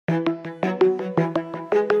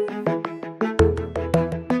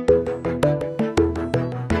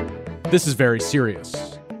This is Very Serious,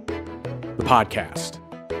 the podcast.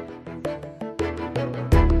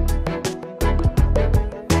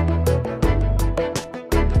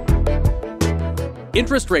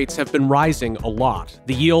 Interest rates have been rising a lot.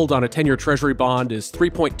 The yield on a 10-year Treasury bond is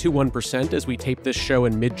 3.21% as we tape this show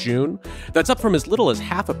in mid-June. That's up from as little as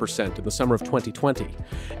 0.5% in the summer of 2020.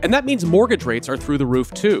 And that means mortgage rates are through the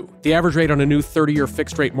roof, too. The average rate on a new 30-year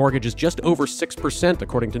fixed-rate mortgage is just over 6%,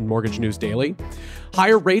 according to Mortgage News Daily.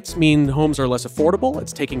 Higher rates mean homes are less affordable.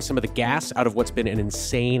 It's taking some of the gas out of what's been an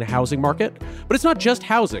insane housing market. But it's not just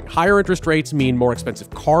housing. Higher interest rates mean more expensive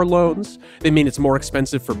car loans. They mean it's more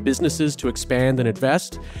expensive for businesses to expand and invest.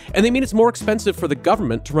 And they mean it's more expensive for the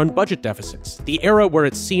government to run budget deficits. The era where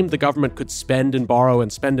it seemed the government could spend and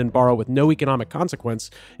borrow with no economic consequence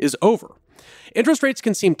is over. Interest rates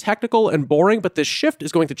can seem technical and boring, but this shift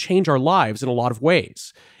is going to change our lives in a lot of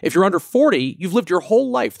ways. If you're under 40, you've lived your whole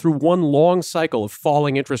life through one long cycle of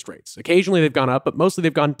falling interest rates. Occasionally they've gone up, but mostly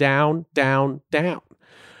they've gone down, down, down.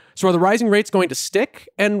 So are the rising rates going to stick?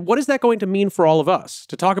 And what is that going to mean for all of us?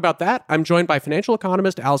 To talk about that, I'm joined by financial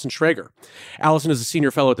economist Allison Schrager. Allison is a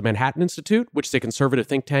senior fellow at the Manhattan Institute, which is a conservative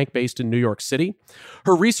think tank based in New York City.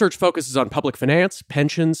 Her research focuses on public finance,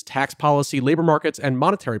 pensions, tax policy, labor markets, and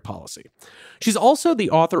monetary policy. She's also the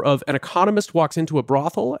author of An Economist Walks Into a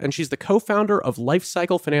Brothel, and she's the co-founder of Life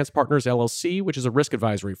Cycle Finance Partners, LLC, which is a risk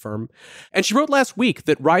advisory firm. And she wrote last week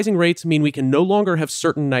that rising rates mean we can no longer have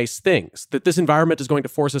certain nice things, that this environment is going to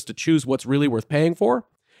force us to choose what's really worth paying for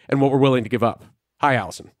and what we're willing to give up. Hi,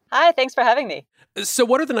 Allison. Hi, thanks for having me. So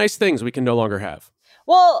what are the nice things we can no longer have?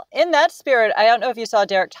 Well, in that spirit, I don't know if you saw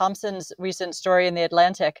Derek Thompson's recent story in The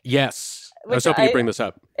Atlantic. Yes. I was hoping you'd bring this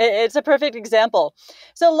up. It's a perfect example.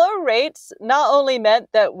 So low rates not only meant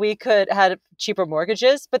that we could have cheaper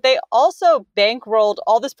mortgages, but they also bankrolled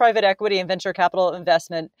all this private equity and venture capital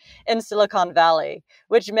investment in Silicon Valley,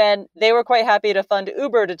 which meant they were quite happy to fund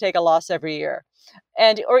Uber to take a loss every year.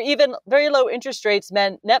 Or even very low interest rates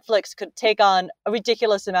meant Netflix could take on a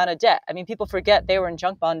ridiculous amount of debt. I mean, people forget they were in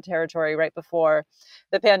junk bond territory right before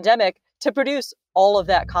the pandemic to produce all of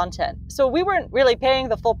that content. So we weren't really paying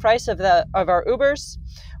the full price of our Ubers.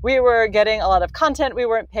 We were getting a lot of content we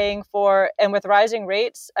weren't paying for. And with rising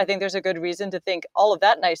rates, I think there's a good reason to think all of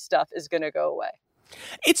that nice stuff is going to go away.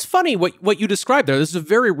 It's funny what you described there. This is a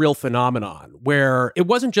very real phenomenon where it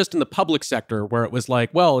wasn't just in the public sector where it was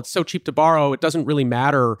like, well, it's so cheap to borrow. It doesn't really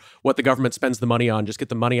matter what the government spends the money on. Just get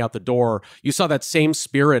the money out the door. You saw that same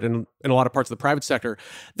spirit in a lot of parts of the private sector.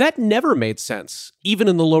 That never made sense, even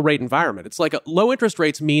in the low rate environment. It's like low interest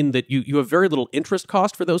rates mean that you have very little interest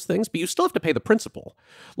cost for those things, but you still have to pay the principal.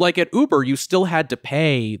 Like at Uber, you still had to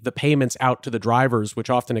pay the payments out to the drivers, which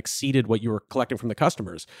often exceeded what you were collecting from the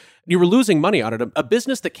customers. You were losing money on it. A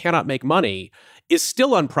business that cannot make money is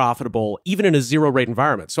still unprofitable, even in a zero rate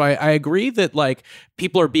environment. So I agree that like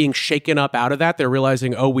people are being shaken up out of that. They're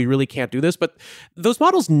realizing, oh, we really can't do this. But those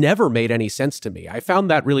models never made any sense to me. I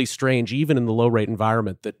found that really strange, even in the low rate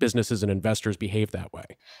environment, that businesses and investors behave that way.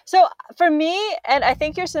 So for me, and I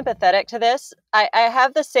think you're sympathetic to this, I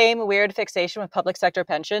have the same weird fixation with public sector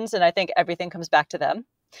pensions, and I think everything comes back to them.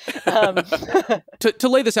 To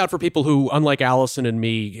lay this out for people who, unlike Allison and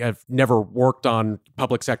me, have never worked on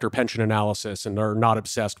public sector pension analysis and are not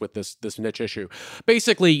obsessed with this niche issue.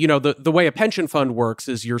 Basically, you know, the way a pension fund works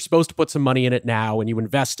is you're supposed to put some money in it now and you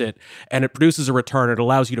invest it and it produces a return. It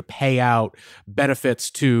allows you to pay out benefits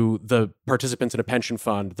to the participants in a pension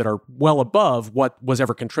fund that are well above what was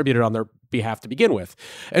ever contributed on their behalf to begin with.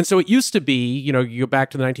 And so it used to be, you know, you go back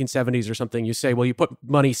to the 1970s or something, you say, well, you put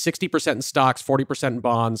money 60% in stocks, 40% in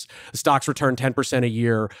bonds. The stocks return 10% a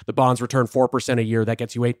year. The bonds return 4% a year. That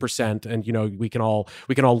gets you 8%. And, you know, we can all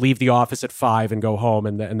leave the office at 5 and go home,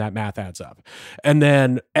 and that math adds up. And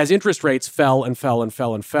then as interest rates fell and fell and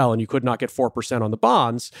fell and fell, and you could not get 4% on the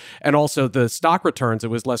bonds, and also the stock returns, it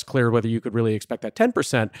was less clear whether you could really expect that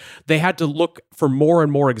 10%. They had to look for more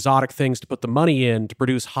and more exotic things to put the money in to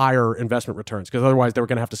produce higher investment returns, because otherwise they were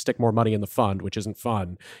going to have to stick more money in the fund, which isn't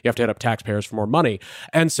fun. You have to hit up taxpayers for more money.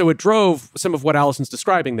 And so it drove some of what Allison's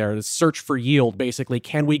describing there, this search for yield. Basically,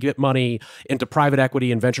 can we get money into private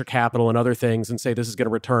equity and venture capital and other things and say this is going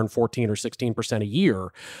to return 14 or 16% a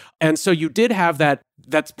year? And so you did have that.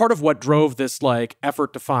 That's part of what drove this like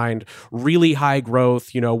effort to find really high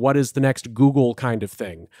growth, you know, what is the next Google kind of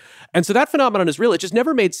thing. And so that phenomenon is real. It just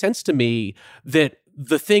never made sense to me that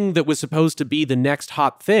the thing that was supposed to be the next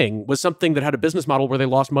hot thing was something that had a business model where they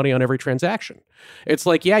lost money on every transaction. It's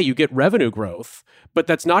like, yeah, you get revenue growth, but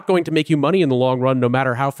that's not going to make you money in the long run, no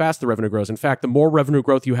matter how fast the revenue grows. In fact, the more revenue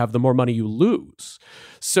growth you have, the more money you lose.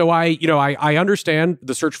 So I understand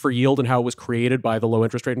the search for yield and how it was created by the low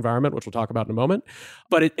interest rate environment, which we'll talk about in a moment.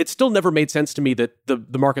 But it still never made sense to me that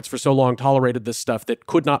the markets for so long tolerated this stuff that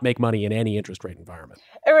could not make money in any interest rate environment.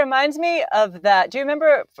 It reminds me of that. Do you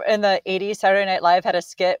remember in the 80s, Saturday Night Live had a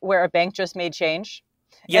skit where a bank just made change?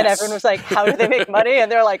 Yes. And everyone was like, how do they make money?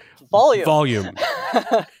 And they're like, volume. Volume.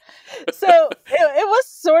 So it was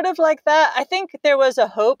sort of like that. I think there was a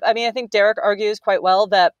hope. I mean, I think Derek argues quite well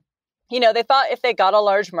that, they thought if they got a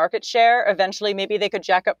large market share, eventually maybe they could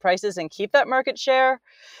jack up prices and keep that market share.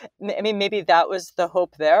 I mean, maybe that was the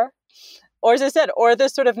hope there. Or as I said, or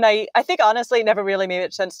this sort of naive, I think honestly, it never really made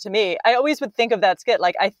much sense to me. I always would think of that skit,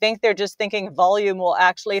 like, I think they're just thinking volume will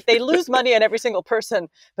actually, if they lose money on every single person,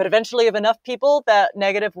 but eventually have enough people, that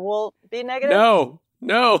negative will be negative.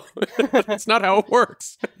 No, that's not how it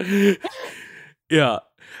works. Yeah.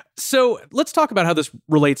 So let's talk about how this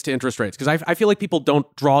relates to interest rates, because I feel like people don't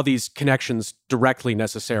draw these connections directly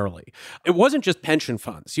necessarily. It wasn't just pension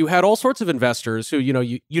funds. You had all sorts of investors who,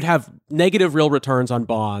 you'd have negative real returns on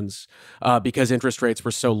bonds because interest rates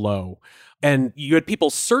were so low. And you had people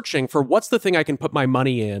searching for what's the thing I can put my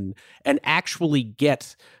money in and actually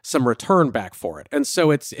get some return back for it. And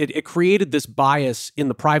so it created this bias in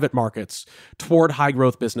the private markets toward high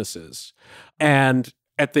growth businesses. And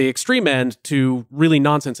at the extreme end to really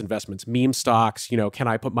nonsense investments, meme stocks, can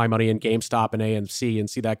I put my money in GameStop and AMC and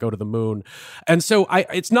see that go to the moon? And so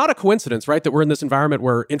it's not a coincidence, right, that we're in this environment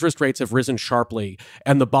where interest rates have risen sharply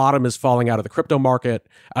and the bottom is falling out of the crypto market,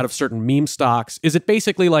 out of certain meme stocks. Is it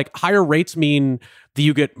basically like higher rates mean that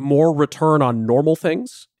you get more return on normal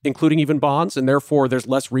things, including even bonds, and therefore there's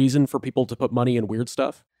less reason for people to put money in weird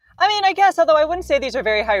stuff? I mean, I guess, although I wouldn't say these are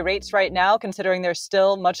very high rates right now, considering they're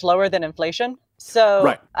still much lower than inflation. So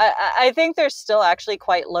right. I think they're still actually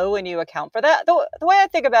quite low when you account for that. The way I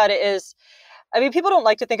think about it is, I mean, people don't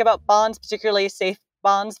like to think about bonds, particularly safe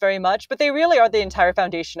bonds, very much, but they really are the entire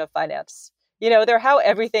foundation of finance. They're how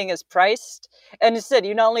everything is priced. And instead,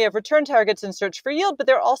 you not only have return targets and search for yield, but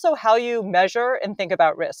they're also how you measure and think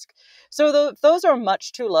about risk. So those are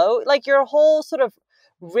much too low. Like your whole sort of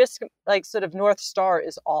risk, like sort of North Star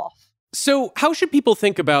is off. So how should people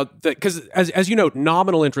think about that? Because as you know,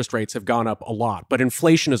 nominal interest rates have gone up a lot, but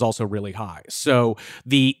inflation is also really high. So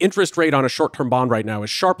the interest rate on a short-term bond right now is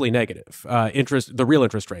sharply negative, the real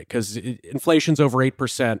interest rate, because inflation's over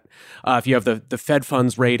 8%. If you have the Fed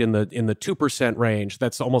funds rate in the 2% range,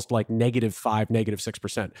 that's almost like -5%,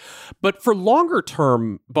 -6%. But for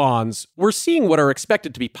longer-term bonds, we're seeing what are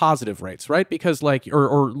expected to be positive rates, right? Because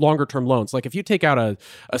or longer-term loans. Like if you take out a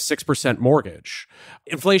 6% mortgage,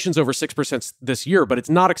 inflation's over 6% this year, but it's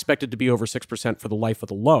not expected to be over 6% for the life of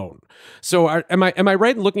the loan. So am I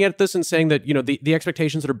right in looking at this and saying that, the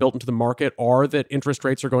expectations that are built into the market are that interest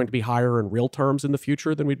rates are going to be higher in real terms in the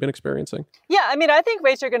future than we've been experiencing? Yeah, I mean, I think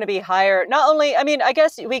rates are going to be higher. Not only, I mean, I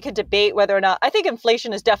guess we could debate whether or not, I think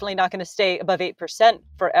inflation is definitely not going to stay above 8%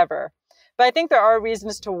 forever. But I think there are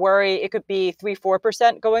reasons to worry it could be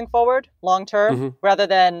 3-4% going forward long term, rather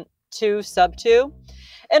than sub 2.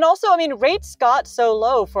 And also, I mean, rates got so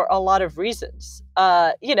low for a lot of reasons.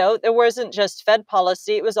 There wasn't just Fed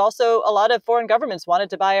policy. It was also a lot of foreign governments wanted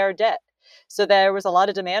to buy our debt. So there was a lot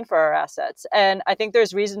of demand for our assets. And I think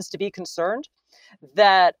there's reasons to be concerned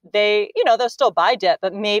that they'll still buy debt,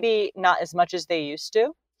 but maybe not as much as they used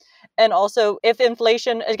to. And also, if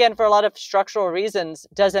inflation, again, for a lot of structural reasons,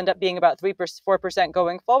 does end up being about 3-4%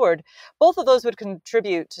 going forward, both of those would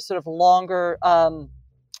contribute to sort of longer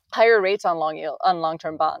higher rates on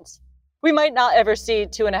long-term bonds. We might not ever see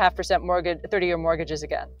 2.5% 30-year mortgages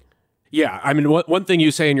again. Yeah, I mean, one thing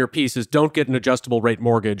you say in your piece is don't get an adjustable rate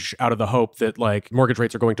mortgage out of the hope that mortgage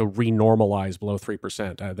rates are going to renormalize below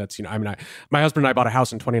 3%. My husband and I bought a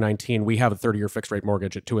house in 2019. We have a 30-year fixed rate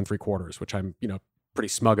mortgage at 2 3/4, which I'm pretty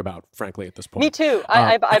smug about, frankly, at this point. Me too.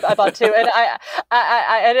 I bought too, and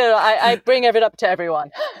I bring it up to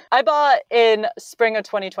everyone. I bought in spring of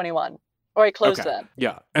 2021. Or I closed then.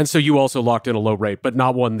 Yeah. And so you also locked in a low rate, but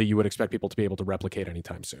not one that you would expect people to be able to replicate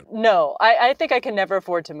anytime soon. No, I think I can never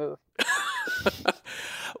afford to move.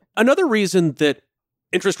 Another reason that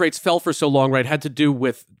interest rates fell for so long, right, had to do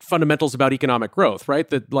with fundamentals about economic growth, right?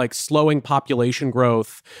 That slowing population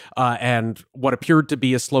growth and what appeared to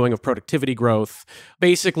be a slowing of productivity growth.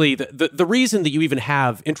 Basically, the reason that you even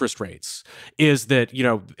have interest rates is that,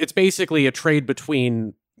 it's basically a trade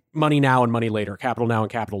between money now and money later, capital now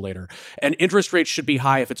and capital later. And interest rates should be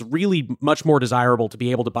high if it's really much more desirable to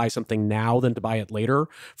be able to buy something now than to buy it later.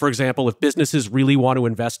 For example, if businesses really want to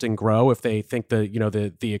invest and grow, if they think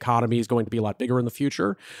the economy is going to be a lot bigger in the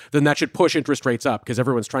future, then that should push interest rates up because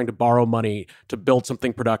everyone's trying to borrow money to build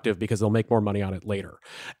something productive because they'll make more money on it later.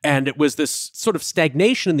 And it was this sort of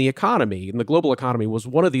stagnation in the economy, in the global economy, was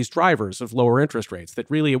one of these drivers of lower interest rates, that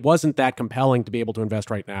really it wasn't that compelling to be able to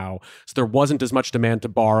invest right now. So there wasn't as much demand to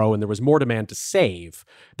borrow and there was more demand to save.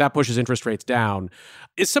 That pushes interest rates down.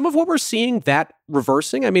 Is some of what we're seeing that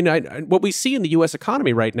reversing? I mean, what we see in the U.S.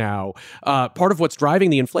 economy right now, part of what's driving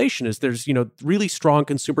the inflation is there's, really strong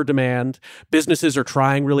consumer demand. Businesses are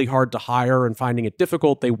trying really hard to hire and finding it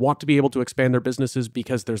difficult. They want to be able to expand their businesses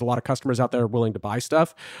because there's a lot of customers out there willing to buy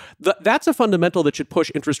stuff. That's a fundamental that should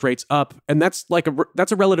push interest rates up. And that's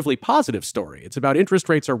a relatively positive story. It's about interest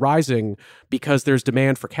rates are rising because there's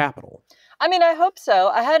demand for capital. I mean, I hope so.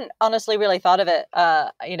 I hadn't honestly really thought of it.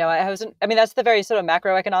 That's the very sort of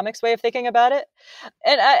macroeconomics way of thinking about it.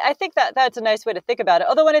 And I think that that's a nice way to think about it.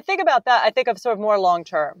 Although when I think about that, I think of sort of more long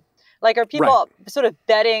term. Like, are people sort of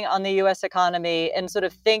betting on the U.S. economy and sort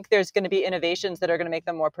of think there's going to be innovations that are going to make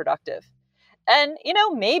them more productive? And,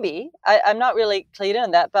 maybe. I'm not really clued in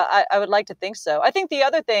on that, but I would like to think so. I think the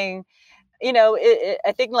other thing,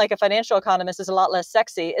 I think like a financial economist is a lot less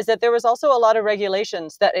sexy, is that there was also a lot of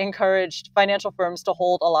regulations that encouraged financial firms to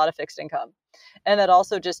hold a lot of fixed income. And that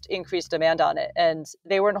also just increased demand on it. And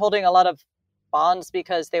they weren't holding a lot of bonds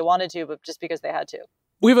because they wanted to, but just because they had to.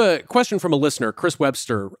 We have a question from a listener. Chris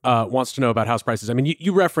Webster wants to know about house prices. I mean,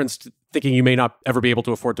 you referenced thinking you may not ever be able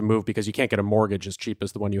to afford to move because you can't get a mortgage as cheap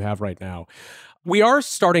as the one you have right now. We are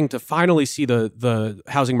starting to finally see the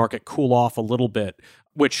housing market cool off a little bit,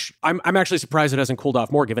 which I'm actually surprised it hasn't cooled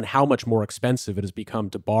off more, given how much more expensive it has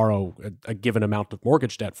become to borrow a given amount of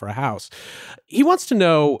mortgage debt for a house. He wants to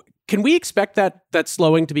know, can we expect that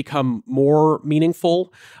slowing to become more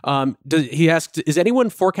meaningful? He asked, is anyone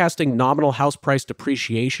forecasting nominal house price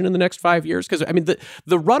depreciation in the next 5 years? Because, I mean,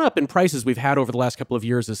 the run-up in prices we've had over the last couple of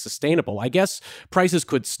years is sustainable. I guess prices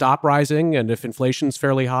could stop rising, and if inflation's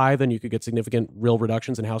fairly high, then you could get significant real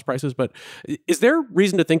reductions in house prices. But is there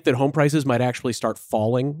reason to think that home prices might actually start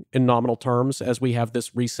falling in nominal terms as we have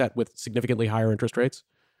this reset with significantly higher interest rates?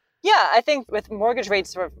 Yeah, I think with mortgage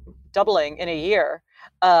rates sort of doubling in a year,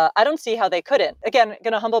 I don't see how they couldn't. Again,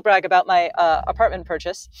 going to humble brag about my apartment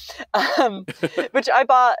purchase, which I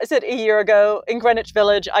bought, a year ago in Greenwich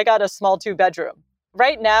Village. I got a small 2-bedroom.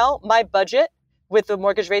 Right now, my budget with the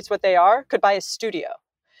mortgage rates, what they are, could buy a studio.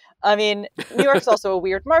 I mean, New York's also a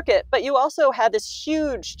weird market, but you also had this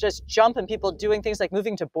huge just jump in people doing things like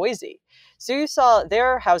moving to Boise. So you saw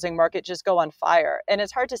their housing market just go on fire. And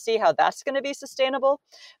it's hard to see how that's going to be sustainable.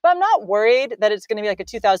 But I'm not worried that it's going to be like a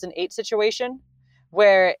 2008 situation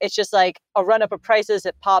where it's just like a run up of prices,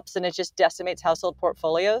 it pops and it just decimates household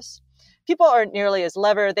portfolios. People aren't nearly as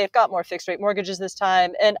levered. They've got more fixed rate mortgages this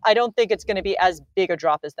time. And I don't think it's going to be as big a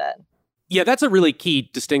drop as then. Yeah, that's a really key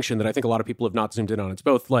distinction that I think a lot of people have not zoomed in on. It's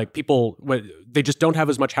both like people, they just don't have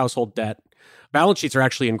as much household debt. Balance sheets are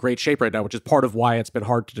actually in great shape right now, which is part of why it's been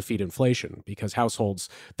hard to defeat inflation, because households,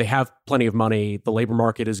 they have plenty of money, the labor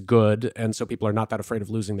market is good, and so people are not that afraid of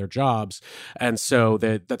losing their jobs. And so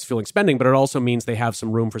that's fueling spending, but it also means they have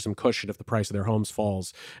some room for some cushion if the price of their homes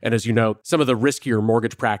falls. And as you know, some of the riskier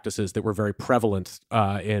mortgage practices that were very prevalent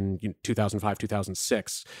in 2005,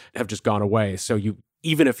 2006 have just gone away. So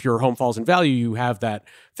even if your home falls in value, you have that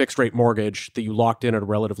fixed rate mortgage that you locked in at a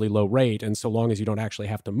relatively low rate. And so long as you don't actually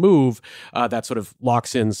have to move, that sort of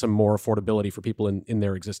locks in some more affordability for people in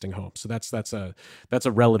their existing homes. So that's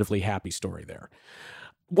a relatively happy story there.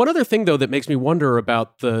 One other thing, though, that makes me wonder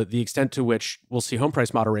about the extent to which we'll see home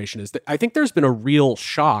price moderation is that I think there's been a real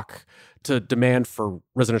shock to demand for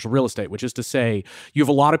residential real estate, which is to say you have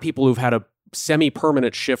a lot of people who've had a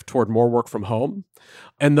semi-permanent shift toward more work from home.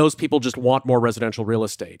 And those people just want more residential real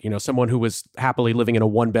estate. Someone who was happily living in a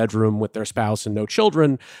 1-bedroom with their spouse and no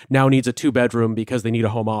children now needs a 2-bedroom because they need a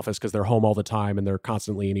home office because they're home all the time and they're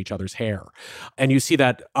constantly in each other's hair. And you see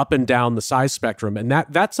that up and down the size spectrum. And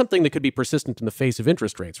that's something that could be persistent in the face of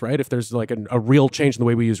interest rates, right? If there's like a real change in the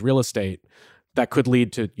way we use real estate, that could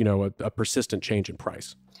lead to, a persistent change in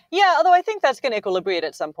price. Yeah, although I think that's going to equilibrate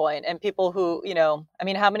at some point. And people who,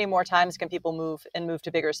 how many more times can people move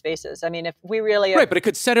to bigger spaces? I mean, if we really... Right, but it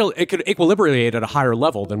could equilibrate at a higher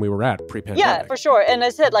level than we were at pre-pandemic. Yeah, for sure. And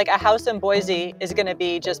as I said, like a house in Boise is going to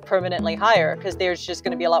be just permanently higher because there's just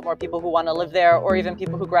going to be a lot more people who want to live there, or even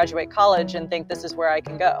people who graduate college and think this is where I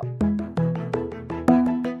can go.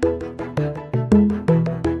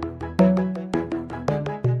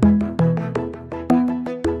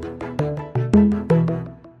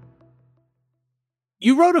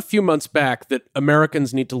 You wrote a few months back that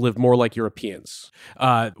Americans need to live more like Europeans.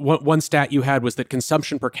 One stat you had was that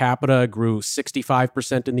consumption per capita grew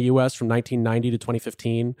 65% in the U.S. from 1990 to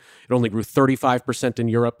 2015. It only grew 35% in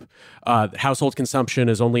Europe. Household consumption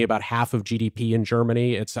is only about half of GDP in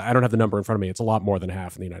Germany. I don't have the number in front of me. It's a lot more than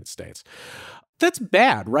half in the United States. That's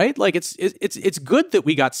bad, right? Like it's good that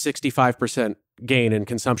we got 65% gain in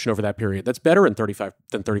consumption over that period. That's better than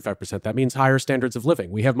 35%. That means higher standards of living.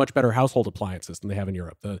 We have much better household appliances than they have in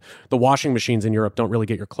Europe. The washing machines in Europe don't really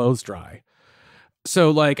get your clothes dry.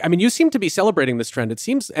 So you seem to be celebrating this trend. It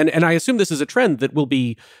seems, and I assume this is a trend that will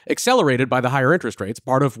be accelerated by the higher interest rates.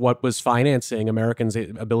 Part of what was financing Americans'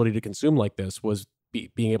 ability to consume like this was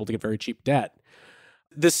being able to get very cheap debt.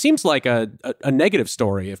 This seems like a negative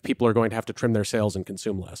story if people are going to have to trim their sails and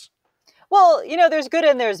consume less. Well, there's good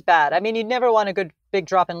and there's bad. I mean, you'd never want a big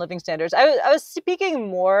drop in living standards. I was speaking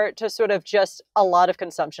more to sort of just a lot of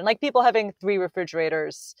consumption, like people having 3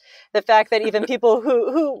 refrigerators. The fact that even people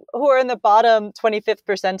who are in the bottom 25th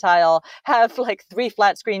percentile have like 3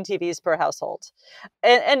 flat screen TVs per household.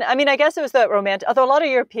 And I mean, I guess it was the romantic, although a lot of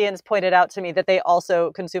Europeans pointed out to me that they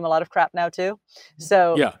also consume a lot of crap now too.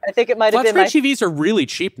 So yeah. I think it might have been flat screen TVs are really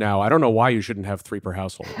cheap now. I don't know why you shouldn't have 3 per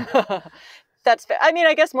household. That's fair. I mean,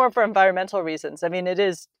 I guess more for environmental reasons. I mean, it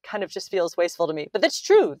is kind of just feels wasteful to me. But that's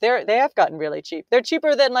true. They have gotten really cheap. They're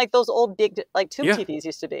cheaper than like those old big like tube TVs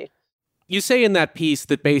used to be. You say in that piece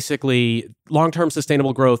that basically long-term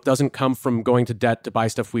sustainable growth doesn't come from going to debt to buy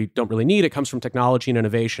stuff we don't really need. It comes from technology and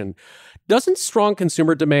innovation. Doesn't strong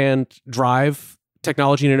consumer demand drive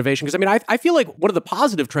technology and innovation? Because I mean, I feel like one of the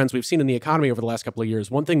positive trends we've seen in the economy over the last couple of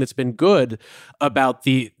years, one thing that's been good about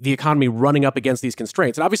the economy running up against these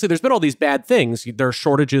constraints, and obviously there's been all these bad things. There are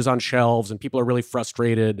shortages on shelves and people are really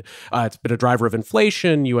frustrated. It's been a driver of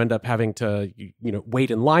inflation. You end up having to,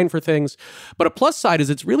 wait in line for things. But a plus side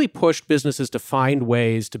is it's really pushed businesses to find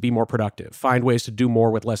ways to be more productive, find ways to do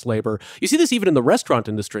more with less labor. You see this even in the restaurant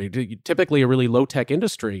industry, typically a really low-tech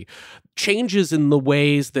industry. Changes in the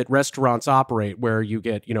ways that restaurants operate, where you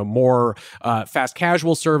get, more fast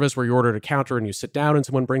casual service where you order at a counter and you sit down and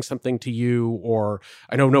someone brings something to you. Or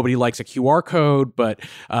I know nobody likes a QR code, but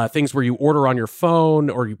things where you order on your phone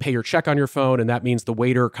or you pay your check on your phone, and that means the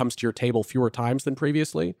waiter comes to your table fewer times than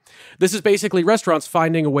previously. This is basically restaurants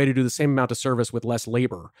finding a way to do the same amount of service with less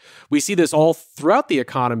labor. We see this all throughout the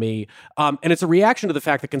economy, and it's a reaction to the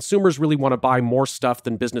fact that consumers really want to buy more stuff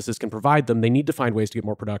than businesses can provide them. They need to find ways to get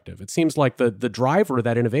more productive. It seems like the driver of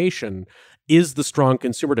that innovation is the strong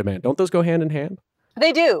consumer demand. Don't those go hand in hand?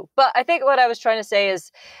 They do. But I think what I was trying to say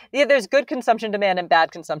is there's good consumption demand and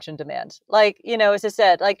bad consumption demand. Like, as I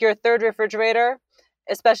said, like your 3rd refrigerator,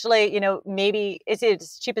 especially, maybe it's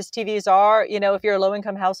as cheap as TVs are, if you're a low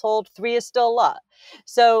income household, 3 is still a lot.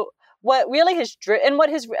 So what really has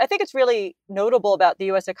I think it's really notable about the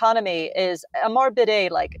U.S. economy is Amar Bidé,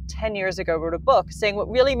 like 10 years ago, wrote a book saying what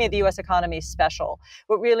really made the U.S. economy special,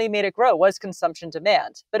 what really made it grow was consumption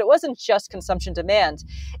demand. But it wasn't just consumption demand.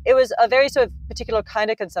 It was a very sort of particular kind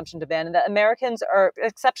of consumption demand, and that Americans are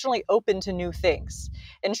exceptionally open to new things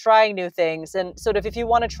and trying new things. And sort of if you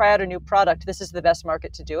want to try out a new product, this is the best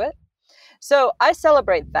market to do it. So I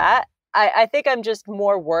celebrate that. I think I'm just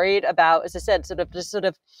more worried about, as I said, sort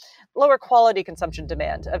of lower quality consumption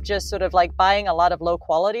demand of just sort of like buying a lot of low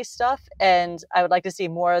quality stuff. And I would like to see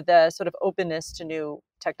more of the sort of openness to new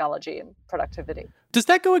technology and productivity. Does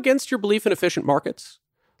that go against your belief in efficient markets?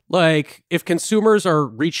 Like if consumers are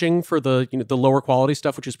reaching for the lower quality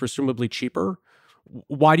stuff, which is presumably cheaper,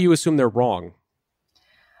 why do you assume they're wrong?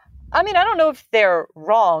 I mean, I don't know if they're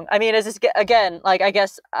wrong. I mean, again, like, I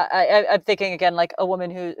guess I'm thinking again, like a woman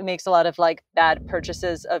who makes a lot of like bad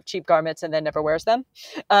purchases of cheap garments and then never wears them.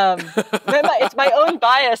 It's my own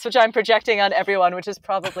bias, which I'm projecting on everyone, which is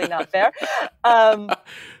probably not fair. And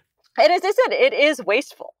as I said, it is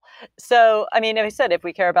wasteful. So, I mean, as I said, if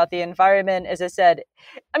we care about the environment, as I said,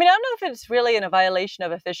 I mean, I don't know if it's really in a violation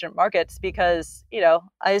of efficient markets because,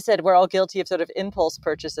 I said we're all guilty of sort of impulse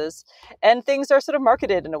purchases and things are sort of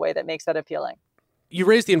marketed in a way that makes that appealing. You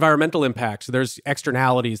raised the environmental impact. So there's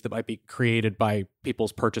externalities that might be created by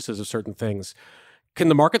people's purchases of certain things. Can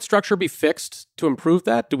the market structure be fixed to improve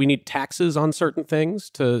that? Do we need taxes on certain things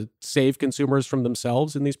to save consumers from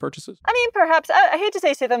themselves in these purchases? I mean, perhaps. I hate to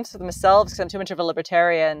say save them for themselves because I'm too much of a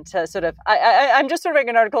libertarian to sort of... I'm just sort of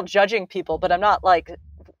writing an article judging people, but I'm not like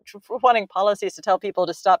wanting policies to tell people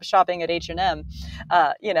to stop shopping at H&M,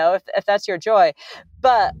 if that's your joy.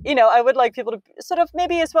 But, I would like people to sort of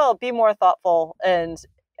maybe as well be more thoughtful and,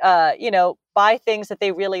 buy things that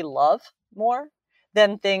they really love more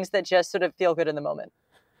than things that just sort of feel good in the moment.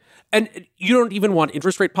 And you don't even want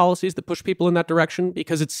interest rate policies that push people in that direction?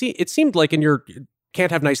 Because it seemed like in your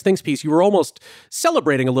can't have nice things piece, you were almost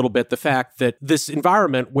celebrating a little bit the fact that this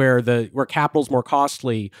environment where capital's more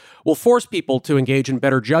costly will force people to engage in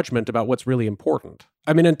better judgment about what's really important.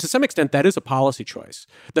 I mean, and to some extent, that is a policy choice.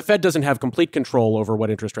 The Fed doesn't have complete control over what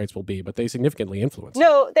interest rates will be, but they significantly influence it.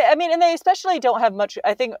 No, and they especially don't have much,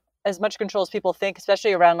 I think, as much control as people think,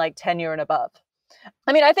 especially around like 10-year and above.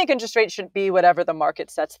 I mean, I think interest rates should be whatever the market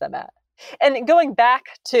sets them at. And going back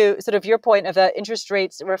to sort of your point of that interest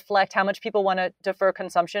rates reflect how much people want to defer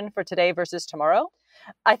consumption for today versus tomorrow,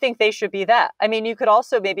 I think they should be that. I mean, you could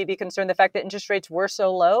also maybe be concerned the fact that interest rates were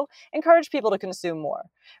so low, encourage people to consume more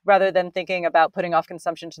rather than thinking about putting off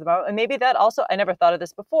consumption to tomorrow. And maybe that also, I never thought of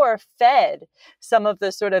this before, fed some of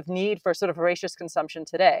the sort of need for sort of voracious consumption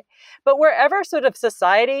today. But wherever sort of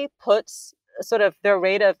society puts sort of their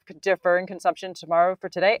rate of deferring consumption tomorrow for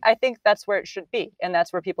today, I think that's where it should be. And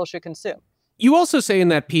that's where people should consume. You also say in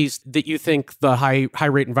that piece that you think the high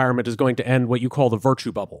rate environment is going to end what you call the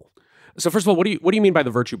virtue bubble. So first of all, what do you mean by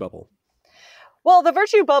the virtue bubble? Well, the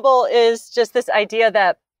virtue bubble is just this idea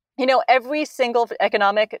that, you know, every single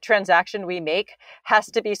economic transaction we make has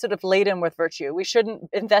to be sort of laden with virtue. We shouldn't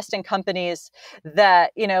invest in companies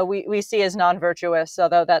that, you know, we see as non-virtuous,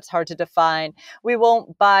 although that's hard to define. We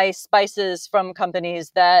won't buy spices from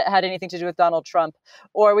companies that had anything to do with Donald Trump,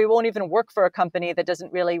 or we won't even work for a company that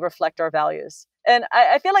doesn't really reflect our values. And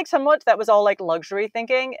I feel like somewhat that was all like luxury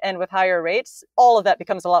thinking. And with higher rates, all of that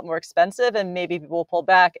becomes a lot more expensive and maybe people will pull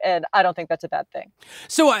back. And I don't think that's a bad thing.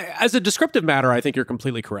 So as a descriptive matter, I think you're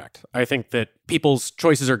completely correct. I think that people's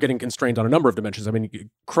choices are getting constrained on a number of dimensions. I mean,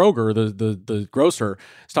 Schrager, the grocer,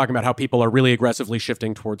 is talking about how people are really aggressively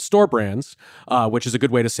shifting towards store brands, which is a good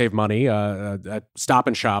way to save money. At Stop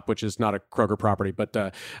and Shop, which is not a Kroger property, but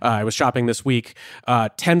I was shopping this week,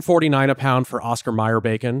 $10.49 a pound for Oscar Mayer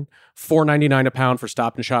bacon, $4.99 a pound for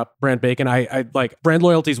Stop and Shop brand bacon. I like brand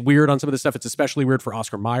loyalty is weird on some of this stuff. It's especially weird for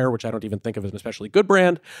Oscar Mayer, which I don't even think of as an especially good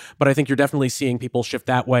brand. But I think you're definitely seeing people shift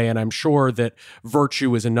that way. And I'm sure that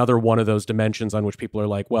virtue is another one of those dimensions on which people are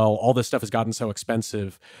like, well, all this stuff has gotten so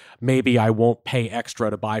expensive. Maybe I won't pay extra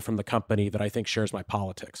to buy from the company that I think shares my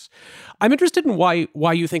politics. I'm interested in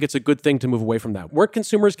why you think it's a good thing to move away from that. Weren't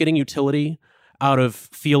consumers getting utility out of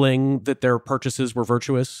feeling that their purchases were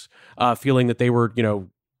virtuous, feeling that they were, you know,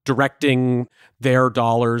 directing their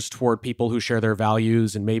dollars toward people who share their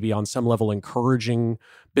values and maybe on some level encouraging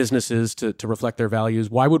businesses to reflect their values?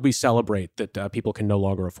 Why would we celebrate that people can no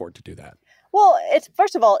longer afford to do that? Well, it's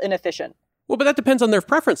first of all inefficient. Well, but that depends on their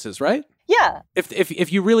preferences, right? Yeah.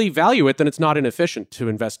 If you really value it, then it's not inefficient to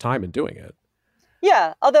invest time in doing it.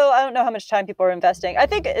 Yeah, although I don't know how much time people are investing. I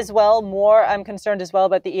think as well, I'm concerned as well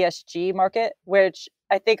about the ESG market, which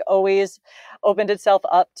I think always opened itself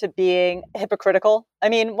up to being hypocritical. I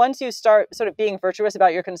mean, once you start sort of being virtuous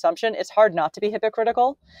about your consumption, it's hard not to be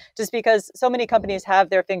hypocritical just because so many companies have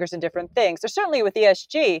their fingers in different things. So certainly with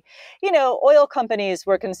ESG, you know, oil companies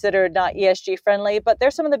were considered not ESG friendly, but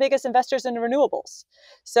they're some of the biggest investors in renewables.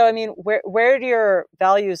 So, I mean, where do your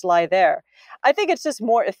values lie there? I think it's just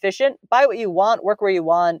more efficient. Buy what you want, work where you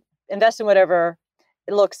want, invest in whatever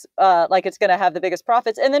it looks like it's going to have the biggest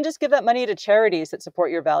profits, and then just give that money to charities that support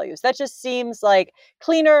your values. That just seems like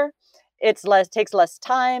cleaner. Takes less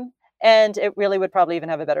time, and it really would probably even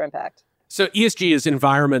have a better impact. So ESG is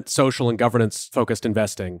environment, social, and governance-focused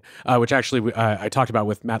investing, which actually I talked about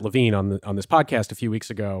with Matt Levine on this podcast a few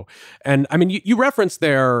weeks ago. And I mean, you referenced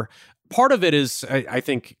there. Part of it is, I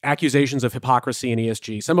think, accusations of hypocrisy in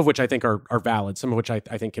ESG, some of which I think are valid, some of which I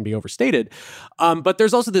think can be overstated. But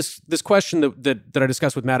there's also this question that I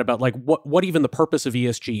discussed with Matt about like what even the purpose of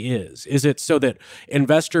ESG is. Is it so that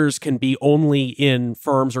investors can be only in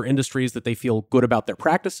firms or industries that they feel good about their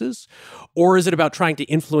practices? Or is it about trying to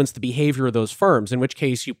influence the behavior of those firms, in which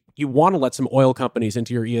case you want to let some oil companies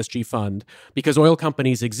into your ESG fund because oil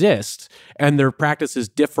companies exist and their practices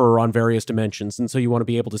differ on various dimensions. And so you want to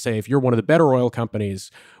be able to say, if you're one of the better oil companies,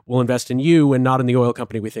 we'll invest in you and not in the oil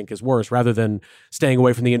company we think is worse, rather than staying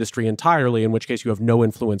away from the industry entirely, in which case you have no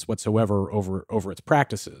influence whatsoever over its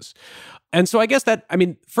practices. And so I guess that, I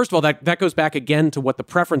mean, first of all, that goes back again to what the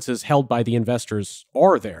preferences held by the investors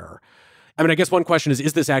are there. I mean, I guess one question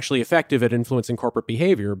is this actually effective at influencing corporate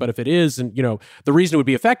behavior? But if it is, and you know, the reason it would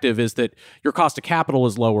be effective is that your cost of capital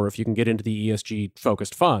is lower if you can get into the ESG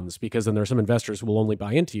focused funds, because then there are some investors who will only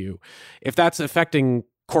buy into you. If that's affecting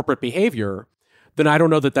corporate behavior, then I don't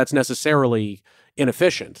know that that's necessarily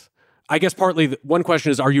inefficient. I guess partly one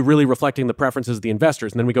question is, are you really reflecting the preferences of the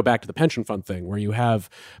investors? And then we go back to the pension fund thing, where you have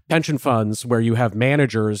pension funds, where you have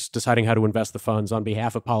managers deciding how to invest the funds on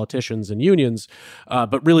behalf of politicians and unions.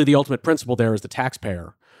 But really the ultimate principle there is the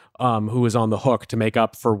taxpayer who is on the hook to make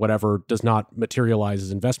up for whatever does not materialize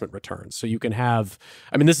as investment returns. So you can have,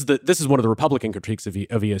 I mean, this is one of the Republican critiques of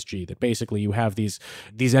ESG, that basically you have these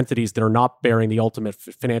entities that are not bearing the ultimate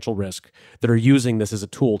financial risk, that are using this as a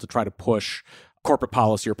tool to try to push corporate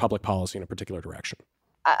policy or public policy in a particular direction.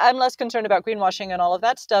 I'm less concerned about greenwashing and all of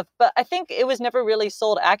that stuff, but I think it was never really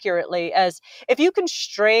sold accurately as if you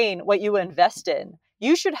constrain what you invest in,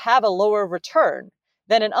 you should have a lower return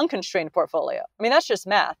than an unconstrained portfolio. I mean, that's just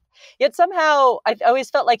math. Yet somehow I always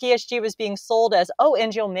felt like ESG was being sold as, oh,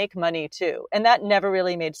 and you'll make money too. And that never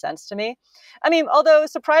really made sense to me. I mean, although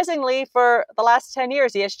surprisingly for the last 10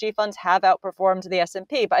 years, ESG funds have outperformed the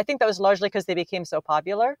S&P, but I think that was largely because they became so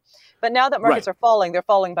popular. But now that markets are falling, they're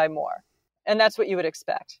falling by more. And that's what you would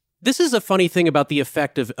expect. This is a funny thing about the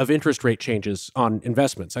effect of interest rate changes on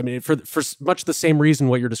investments. I mean, for much the same reason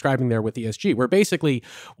what you're describing there with ESG, where basically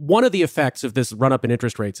one of the effects of this run-up in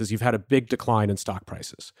interest rates is you've had a big decline in stock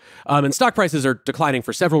prices. And stock prices are declining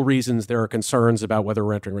for several reasons. There are concerns about whether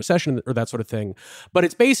we're entering a recession or that sort of thing. But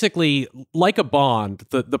it's basically like a bond,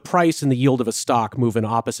 the price and the yield of a stock move in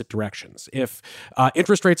opposite directions. If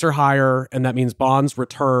interest rates are higher, and that means bonds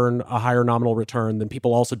return a higher nominal return, then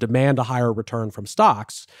people also demand a higher return from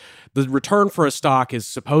stocks. The return for a stock is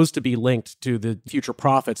supposed to be linked to the future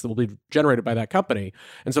profits that will be generated by that company.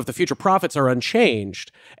 And so if the future profits are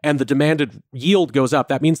unchanged and the demanded yield goes up,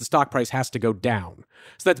 that means the stock price has to go down.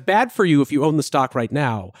 So that's bad for you if you own the stock right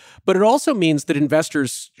now. But it also means that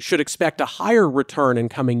investors should expect a higher return in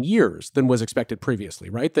coming years than was expected previously,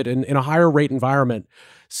 right? That in a higher rate environment,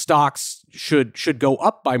 stocks should go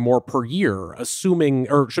up by more per year,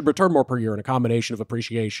 should return more per year in a combination of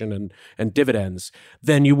appreciation and dividends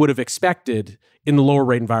than you would have expected in the lower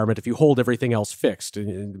rate environment if you hold everything else fixed,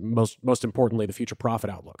 and most importantly, the future profit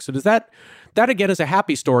outlook. So that again is a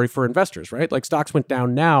happy story for investors, right? Like stocks went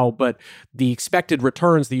down now, but the expected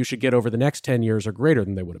returns that you should get over the next 10 years are greater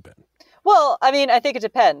than they would have been. Well, I mean, I think it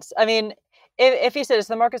depends. I mean, if you said as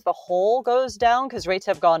the market as the whole goes down because rates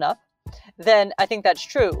have gone up, then I think that's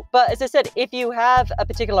true. But as I said, if you have a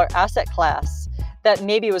particular asset class that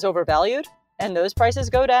maybe was overvalued and those prices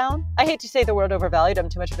go down, I hate to say the word overvalued, I'm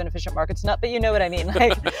too much of an efficient markets nut, but you know what I mean.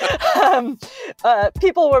 Like,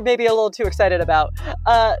 people were maybe a little too excited about,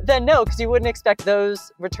 then no, because you wouldn't expect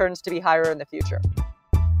those returns to be higher in the future.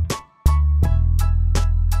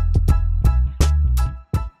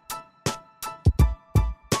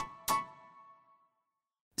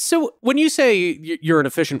 So when you say you're an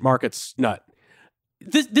efficient markets nut,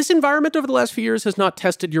 this environment over the last few years has not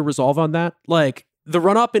tested your resolve on that? Like the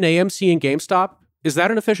run-up in AMC and GameStop, is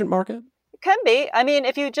that an efficient market? It can be. I mean,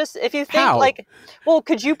 if you think How? like, well,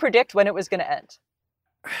 could you predict when it was going to end?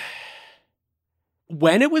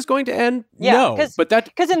 When it was going to end? Yeah, no.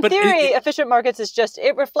 Because in theory, efficient markets is just,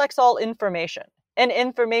 it reflects all information. And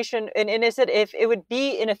information, and is it if it would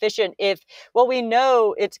be inefficient if, well, we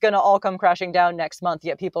know it's going to all come crashing down next month,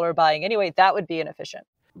 yet people are buying anyway, that would be inefficient.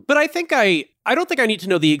 But I don't think I need to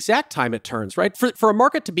know the exact time it turns, right? For a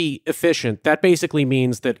market to be efficient, that basically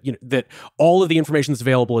means that that all of the information that's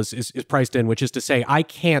available is priced in, which is to say, I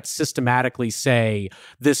can't systematically say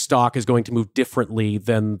this stock is going to move differently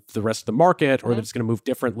than the rest of the market, or that it's going to move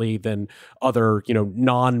differently than other,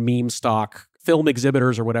 non-meme stock film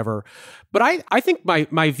exhibitors or whatever. But I think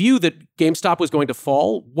my view that GameStop was going to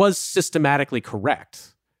fall was systematically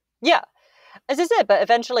correct. Yeah. As I said, but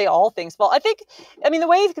eventually all things fall. The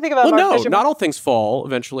way you think about not all things fall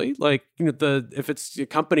eventually. Like, if it's a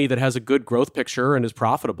company that has a good growth picture and is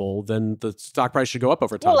profitable, then the stock price should go up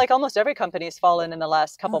over time. Well, like almost every company's fallen in the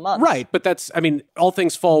last couple months. Right, but all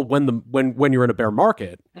things fall when you're in a bear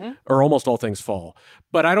market, or almost all things fall.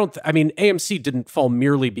 But AMC didn't fall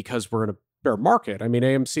merely because we're in a bear market. I mean,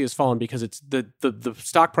 AMC has fallen because it's the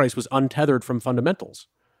stock price was untethered from fundamentals.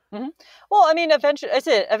 Mm-hmm. Well,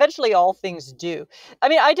 eventually all things do.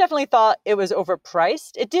 I definitely thought it was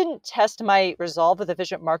overpriced. It didn't test my resolve with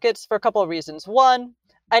efficient markets for a couple of reasons. One,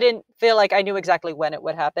 I didn't feel like I knew exactly when it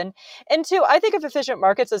would happen. And two, I think of efficient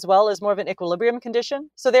markets as well as more of an equilibrium condition.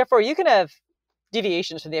 So therefore, you can have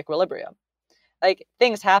deviations from the equilibrium. Like,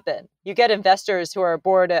 things happen. You get investors who are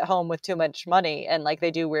bored at home with too much money and they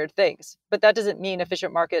do weird things. But that doesn't mean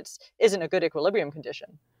efficient markets isn't a good equilibrium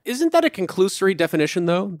condition. Isn't that a conclusory definition,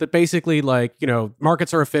 though? That basically,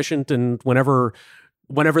 markets are efficient, and whenever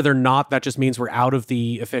they're not, that just means we're out of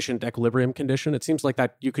the efficient equilibrium condition. It seems like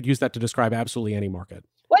that you could use that to describe absolutely any market.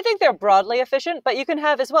 Well, I think they're broadly efficient, but you can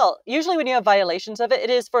have as well. Usually when you have violations of it, it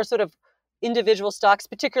is for sort of individual stocks,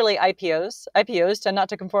 particularly IPOs. IPOs tend not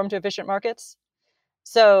to conform to efficient markets.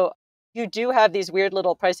 So you do have these weird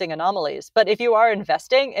little pricing anomalies. But if you are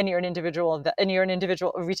investing and you're an individual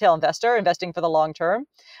retail investor investing for the long term,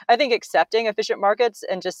 I think accepting efficient markets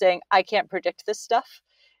and just saying, I can't predict this stuff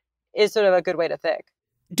is sort of a good way to think.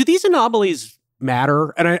 Do these anomalies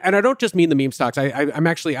matter? And I don't just mean the meme stocks.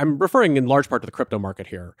 I'm referring in large part to the crypto market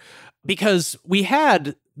here, because we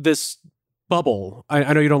had this bubble.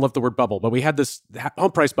 I know you don't love the word bubble, but we had this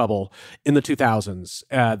home price bubble in the 2000s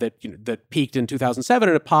that peaked in 2007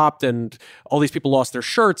 and it popped, and all these people lost their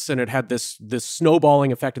shirts, and it had this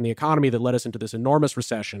snowballing effect in the economy that led us into this enormous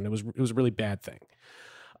recession. It was a really bad thing.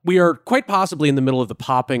 We are quite possibly in the middle of the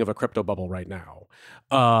popping of a crypto bubble right now,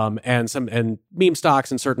 and meme stocks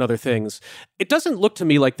and certain other things. It doesn't look to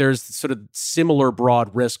me like there's sort of similar broad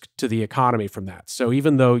risk to the economy from that. So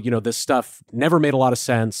even though this stuff never made a lot of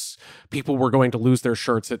sense, people were going to lose their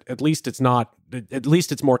shirts. At least it's not. At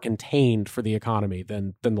least it's more contained for the economy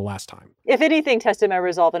than the last time. If anything tested my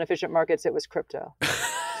resolve in efficient markets, it was crypto.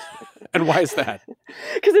 And why is that?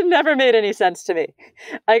 Because it never made any sense to me.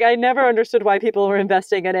 I never understood why people were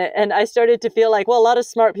investing in it. And I started to feel like, well, a lot of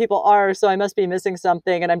smart people are, so I must be missing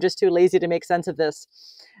something. And I'm just too lazy to make sense of this.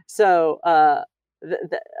 So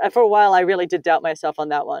for a while, I really did doubt myself on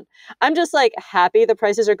that one. I'm just happy the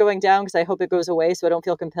prices are going down because I hope it goes away so I don't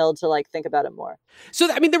feel compelled to think about it more. So,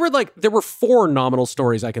 I mean, there were four nominal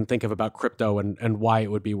stories I can think of about crypto and why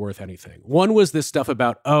it would be worth anything. One was this stuff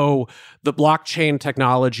about, the blockchain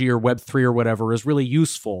technology or Web3 or whatever is really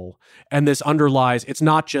useful. And this underlies, it's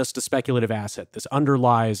not just a speculative asset. This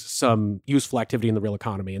underlies some useful activity in the real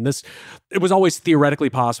economy. And it was always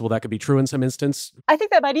theoretically possible that could be true in some instance. I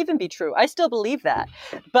think that might even be true. I still believe that.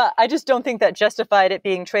 But I just don't think that justified it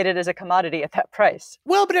being traded as a commodity at that price.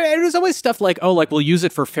 Well, but it was always stuff like, we'll use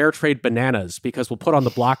it for fair trade bananas because we'll put on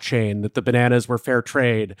the blockchain that the bananas were fair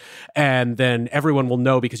trade. And then everyone will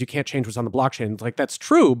know because you can't change what's on the blockchain. That's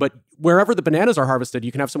true. But wherever the bananas are harvested,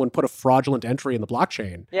 you can have someone put a fraudulent entry in the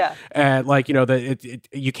blockchain. Yeah. And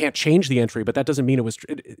you can't change the entry, but that doesn't mean it was.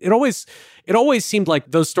 It always seemed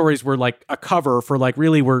like those stories were like a cover for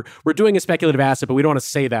really we're doing a speculative asset, but we don't want to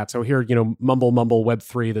say that. So here, mumble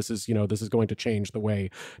Web3. This is going to change the way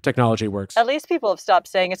technology works. At least people have stopped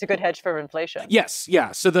saying it's a good hedge for inflation. Yes.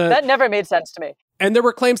 Yeah. So that never made sense to me. And there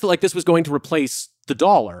were claims that this was going to replace the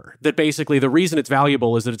dollar, that basically the reason it's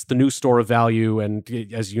valuable is that it's the new store of value. And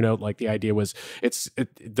as you know, the idea was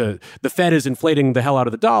the Fed is inflating the hell out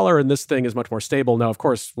of the dollar and this thing is much more stable. Now, of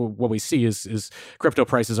course, what we see is crypto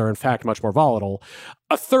prices are in fact much more volatile.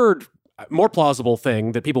 A third more plausible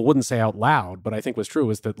thing that people wouldn't say out loud, but I think was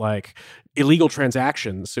true, is that illegal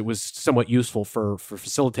transactions, it was somewhat useful for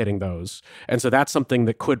facilitating those. And so that's something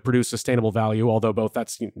that could produce sustainable value, although both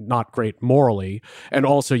that's not great morally. And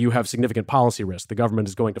also you have significant policy risk. The government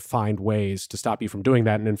is going to find ways to stop you from doing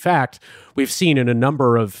that. And in fact, we've seen in a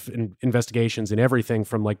number of investigations in everything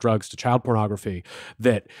from drugs to child pornography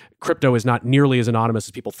that crypto is not nearly as anonymous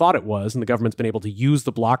as people thought it was. And the government's been able to use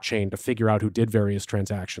the blockchain to figure out who did various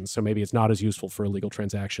transactions. So maybe it's not as useful for illegal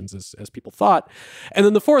transactions as people thought. And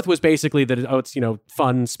then the fourth was basically that it's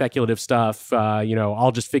fun speculative stuff.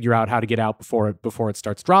 I'll just figure out how to get out before it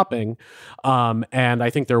starts dropping. And I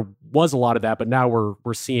think there was a lot of that, but now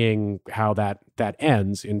we're seeing how that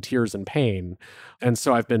ends in tears and pain. And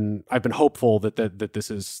so I've been hopeful that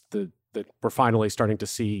this is that we're finally starting to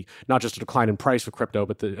see not just a decline in price of crypto,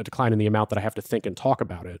 but a decline in the amount that I have to think and talk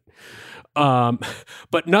about it.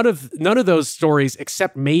 But none of those stories,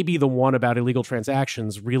 except maybe the one about illegal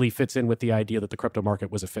transactions, really fits in with the idea that the crypto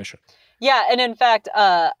market was efficient. Yeah, and in fact,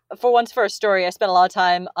 for a story, I spent a lot of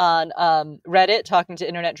time on Reddit talking to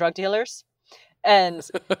internet drug dealers. And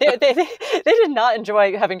they did not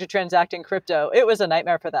enjoy having to transact in crypto. It was a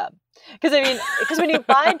nightmare for them. Because when you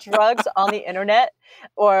buy drugs on the internet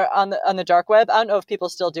or on the dark web, I don't know if people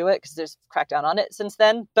still do it because there's crackdown on it since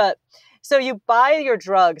then. But so you buy your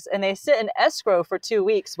drugs and they sit in escrow for 2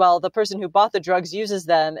 weeks while the person who bought the drugs uses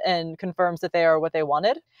them and confirms that they are what they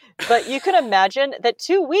wanted. But you can imagine that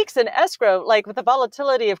 2 weeks in escrow, with the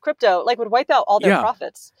volatility of crypto, would wipe out all their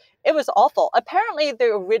profits. It was awful. Apparently,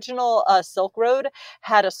 the original Silk Road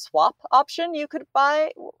had a swap option you could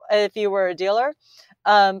buy if you were a dealer.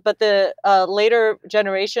 But the later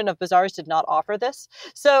generation of bazaars did not offer this.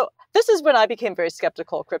 So this is when I became very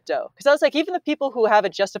skeptical of crypto, because I was like, even the people who have a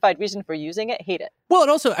justified reason for using it hate it. Well,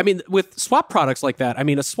 and also, with swap products like that,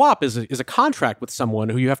 a swap is a contract with someone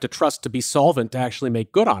who you have to trust to be solvent to actually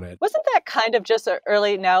make good on it. Wasn't that kind of just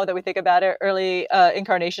early, now that we think about it, early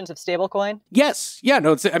incarnations of stablecoin? Yes. Yeah,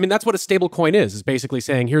 no, that's what a stable coin is basically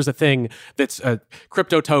saying, here's a thing that's a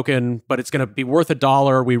crypto token, but it's going to be worth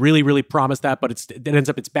 $1. We really, really promise that, but it ends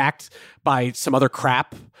up it's backed by some other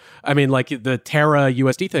crap. I mean, like the Terra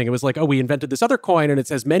USD thing, it was like, oh, we invented this other coin, and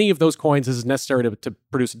it's as many of those coins as is necessary to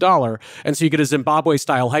produce $1. And so you get a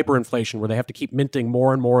Zimbabwe-style hyperinflation where they have to keep minting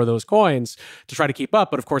more and more of those coins to try to keep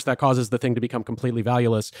up. But of course, that causes the thing to become completely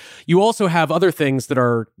valueless. You also have other things that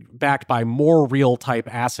are backed by more real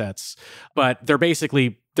type assets, but they're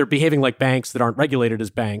behaving like banks that aren't regulated as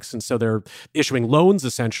banks. And so they're issuing loans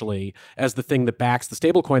essentially as the thing that backs the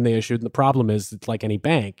stablecoin they issued. And the problem is it's like any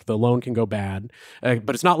bank. The loan can go bad, but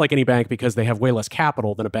it's not like any bank because they have way less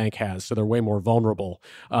capital than a bank has. So they're way more vulnerable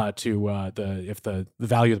if the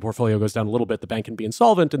value of the portfolio goes down a little bit, the bank can be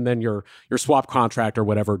insolvent, and then your swap contract or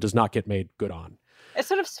whatever does not get made good on. It's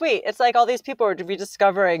sort of sweet. It's like all these people are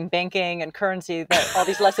rediscovering banking and currency, that all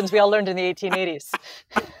these lessons we all learned in the 1880s.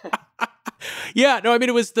 Yeah, no, I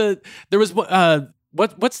mean, there's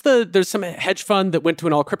some hedge fund that went to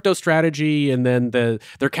an all crypto strategy, and then their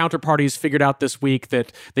counterparties figured out this week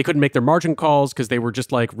that they couldn't make their margin calls because they were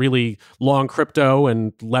just like really long crypto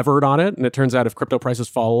and levered on it. And it turns out if crypto prices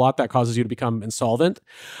fall a lot, that causes you to become insolvent.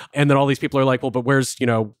 And then all these people are like, well, but where's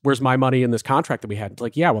my money in this contract that we had?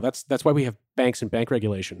 Like, yeah, well, that's why we have banks and bank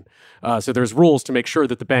regulation. So there's rules to make sure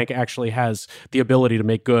that the bank actually has the ability to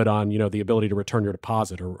make good on, the ability to return your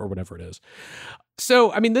deposit or whatever it is.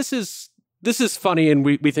 So, I mean, this is funny, and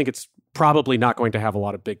we think it's probably not going to have a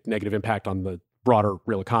lot of big negative impact on the broader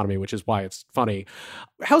real economy, which is why it's funny.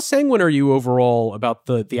 How sanguine are you overall about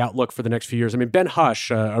the outlook for the next few years? I mean, Ben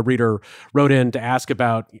Hush, a reader, wrote in to ask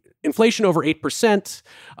about inflation over 8%.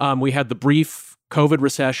 We had the brief COVID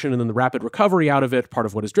recession and then the rapid recovery out of it, part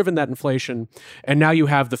of what has driven that inflation. And now you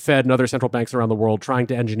have the Fed and other central banks around the world trying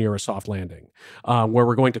to engineer a soft landing, where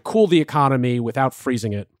we're going to cool the economy without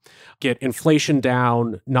freezing it, get inflation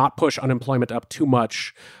down, not push unemployment up too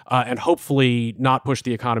much, and hopefully not push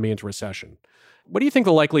the economy into recession. What do you think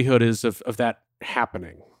the likelihood is of that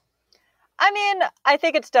happening? I mean, I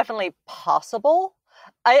think it's definitely possible.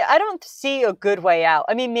 I don't see a good way out.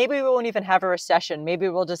 I mean, maybe we won't even have a recession. Maybe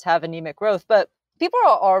we'll just have anemic growth. But people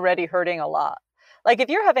are already hurting a lot. Like if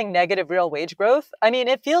you're having negative real wage growth, I mean,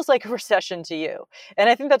 it feels like a recession to you. And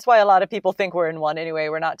I think that's why a lot of people think we're in one anyway.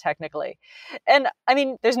 We're not technically. And I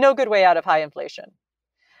mean, there's no good way out of high inflation.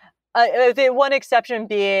 The one exception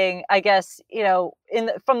being, I guess,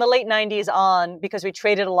 from the late 90s on, because we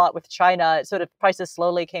traded a lot with China, sort of prices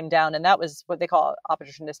slowly came down. And that was what they call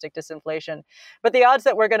opportunistic disinflation. But the odds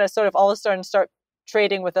that we're going to sort of all of a sudden start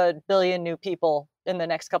trading with 1 billion new people in the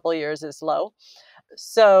next couple of years is low.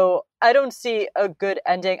 So I don't see a good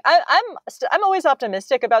ending. I'm always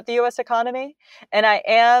optimistic about the U.S. economy, and I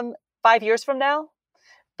am 5 years from now.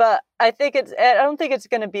 But I don't think it's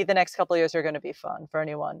going to be the next couple of years are going to be fun for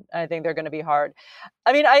anyone. I think they're going to be hard.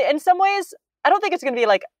 I mean, in some ways, I don't think it's going to be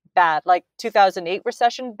like bad, like 2008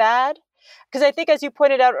 recession bad. Because I think, as you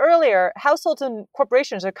pointed out earlier, households and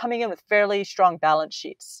corporations are coming in with fairly strong balance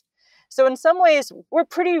sheets. So in some ways, we're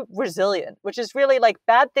pretty resilient, which is really like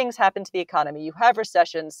bad things happen to the economy. You have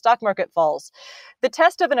recessions, stock market falls. The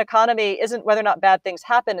test of an economy isn't whether or not bad things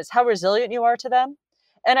happen, it's how resilient you are to them.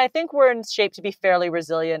 And I think we're in shape to be fairly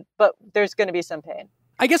resilient, but there's going to be some pain.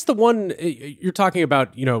 I guess the one you're talking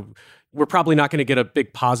about, we're probably not going to get a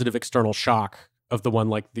big positive external shock of the one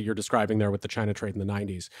like that you're describing there with the China trade in the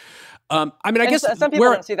 90s. I mean, I guess some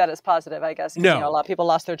people don't see that as positive, I guess. No. A lot of people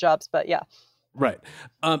lost their jobs, but yeah. Right.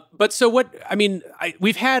 But so what, I mean,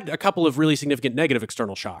 we've had a couple of really significant negative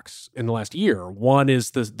external shocks in the last year. One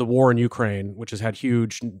is the war in Ukraine, which has had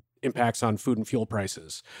huge impacts on food and fuel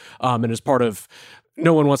prices. And as part of,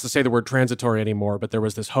 no one wants to say the word transitory anymore, but there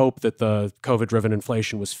was this hope that the COVID-driven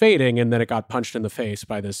inflation was fading, and then it got punched in the face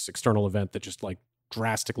by this external event that just like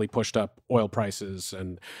drastically pushed up oil prices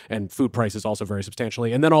and food prices also very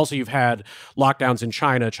substantially. And then also you've had lockdowns in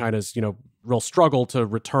China. China's, real struggle to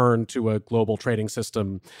return to a global trading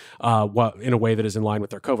system in a way that is in line with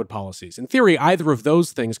their COVID policies. In theory, either of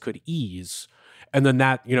those things could ease. And then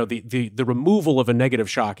that, the removal of a negative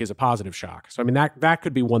shock is a positive shock. So, I mean, that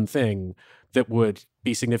could be one thing that would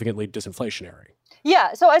be significantly disinflationary.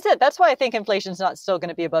 Yeah. So I said, that's why I think inflation's not still going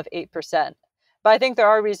to be above 8%. But I think there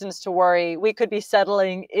are reasons to worry. We could be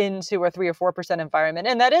settling into a 3 or 4% environment.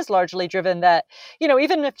 And that is largely driven that,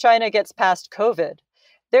 even if China gets past COVID,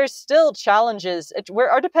 there's still challenges where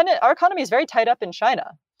our economy is very tied up in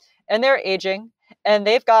China, and they're aging and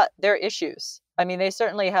they've got their issues. I mean, they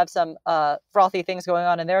certainly have some frothy things going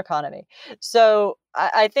on in their economy. So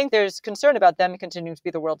I think there's concern about them continuing to be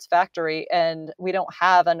the world's factory, and we don't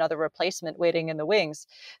have another replacement waiting in the wings.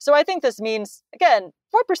 So I think this means, again,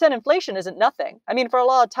 4% inflation isn't nothing. I mean, for a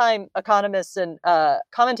lot of time, economists and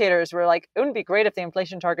commentators were like, it wouldn't be great if the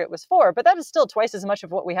inflation target was 4, but that is still twice as much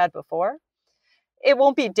of what we had before. It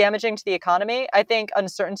won't be damaging to the economy. I think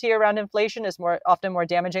uncertainty around inflation is often more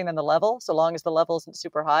damaging than the level, so long as the level isn't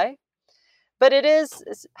super high. But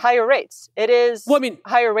it's higher rates. It is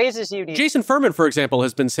higher raises you need. Jason Furman, for example,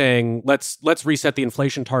 has been saying, let's reset the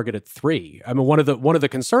inflation target at 3. I mean, one of the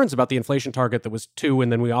concerns about the inflation target that was 2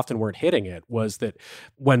 and then we often weren't hitting it was that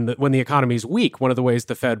when the economy is weak, one of the ways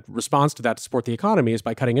the Fed responds to that to support the economy is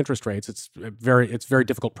by cutting interest rates. It's very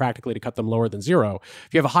difficult practically to cut them lower than 0.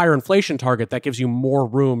 If you have a higher inflation target, that gives you more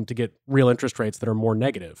room to get real interest rates that are more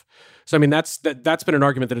negative. So, I mean, that's been an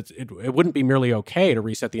argument that it wouldn't be merely okay to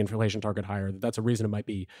reset the inflation target higher. That's a reason it might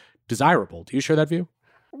be desirable. Do you share that view?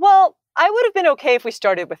 Well, I would have been okay if we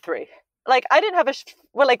started with 3. Like, I didn't have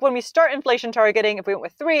like when we start inflation targeting, if we went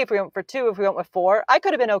with 3, if we went for 2, if we went with 4, I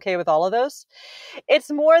could have been okay with all of those.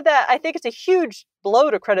 It's more that I think it's a huge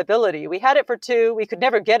blow to credibility. We had it for 2. We could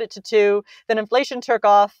never get it to 2. Then inflation took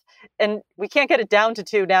off and we can't get it down to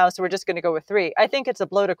 2 now. So we're just going to go with 3. I think it's a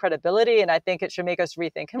blow to credibility, and I think it should make us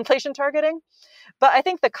rethink inflation targeting. But I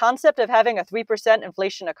think the concept of having a 3%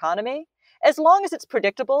 inflation economy, as long as it's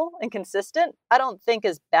predictable and consistent, I don't think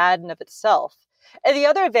is bad in of itself. And the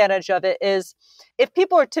other advantage of it is if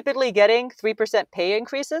people are typically getting 3% pay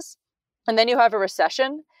increases, and then you have a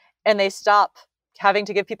recession and they stop having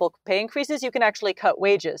to give people pay increases, you can actually cut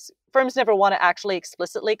wages. Firms never want to actually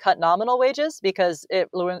explicitly cut nominal wages because it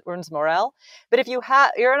ruins morale. But if you're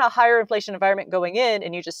in a higher inflation environment going in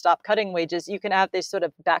and you just stop cutting wages, you can have these sort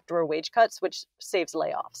of backdoor wage cuts, which saves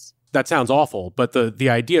layoffs. That sounds awful, but the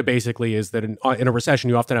idea basically is that in a recession,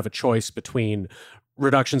 you often have a choice between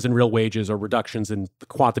reductions in real wages or reductions in the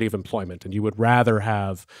quantity of employment. And you would rather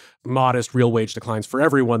have modest real wage declines for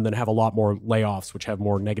everyone than have a lot more layoffs, which have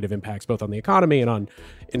more negative impacts both on the economy and on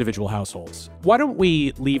individual households. Why don't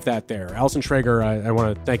we leave that there? Allison Schrager, I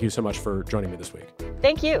want to thank you so much for joining me this week.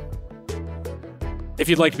 Thank you. If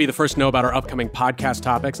you'd like to be the first to know about our upcoming podcast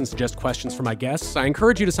topics and suggest questions for my guests, I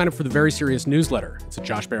encourage you to sign up for the Very Serious newsletter. It's at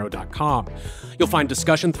joshbarro.com. You'll find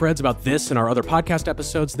discussion threads about this and our other podcast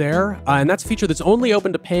episodes there, and that's a feature that's only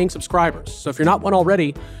open to paying subscribers. So if you're not one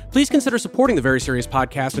already, please consider supporting the Very Serious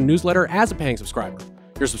podcast and newsletter as a paying subscriber.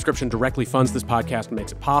 Your subscription directly funds this podcast and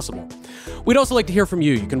makes it possible. We'd also like to hear from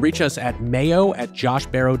you. You can reach us at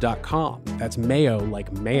mayo@joshbarro.com. That's mayo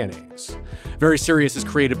like mayonnaise. Very Serious is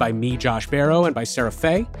created by me, Josh Barro, and by Sarah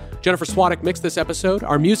Fay. Jennifer Swadek mixed this episode.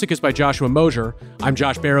 Our music is by Joshua Mosier. I'm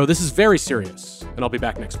Josh Barro. This is Very Serious, and I'll be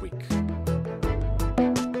back next week.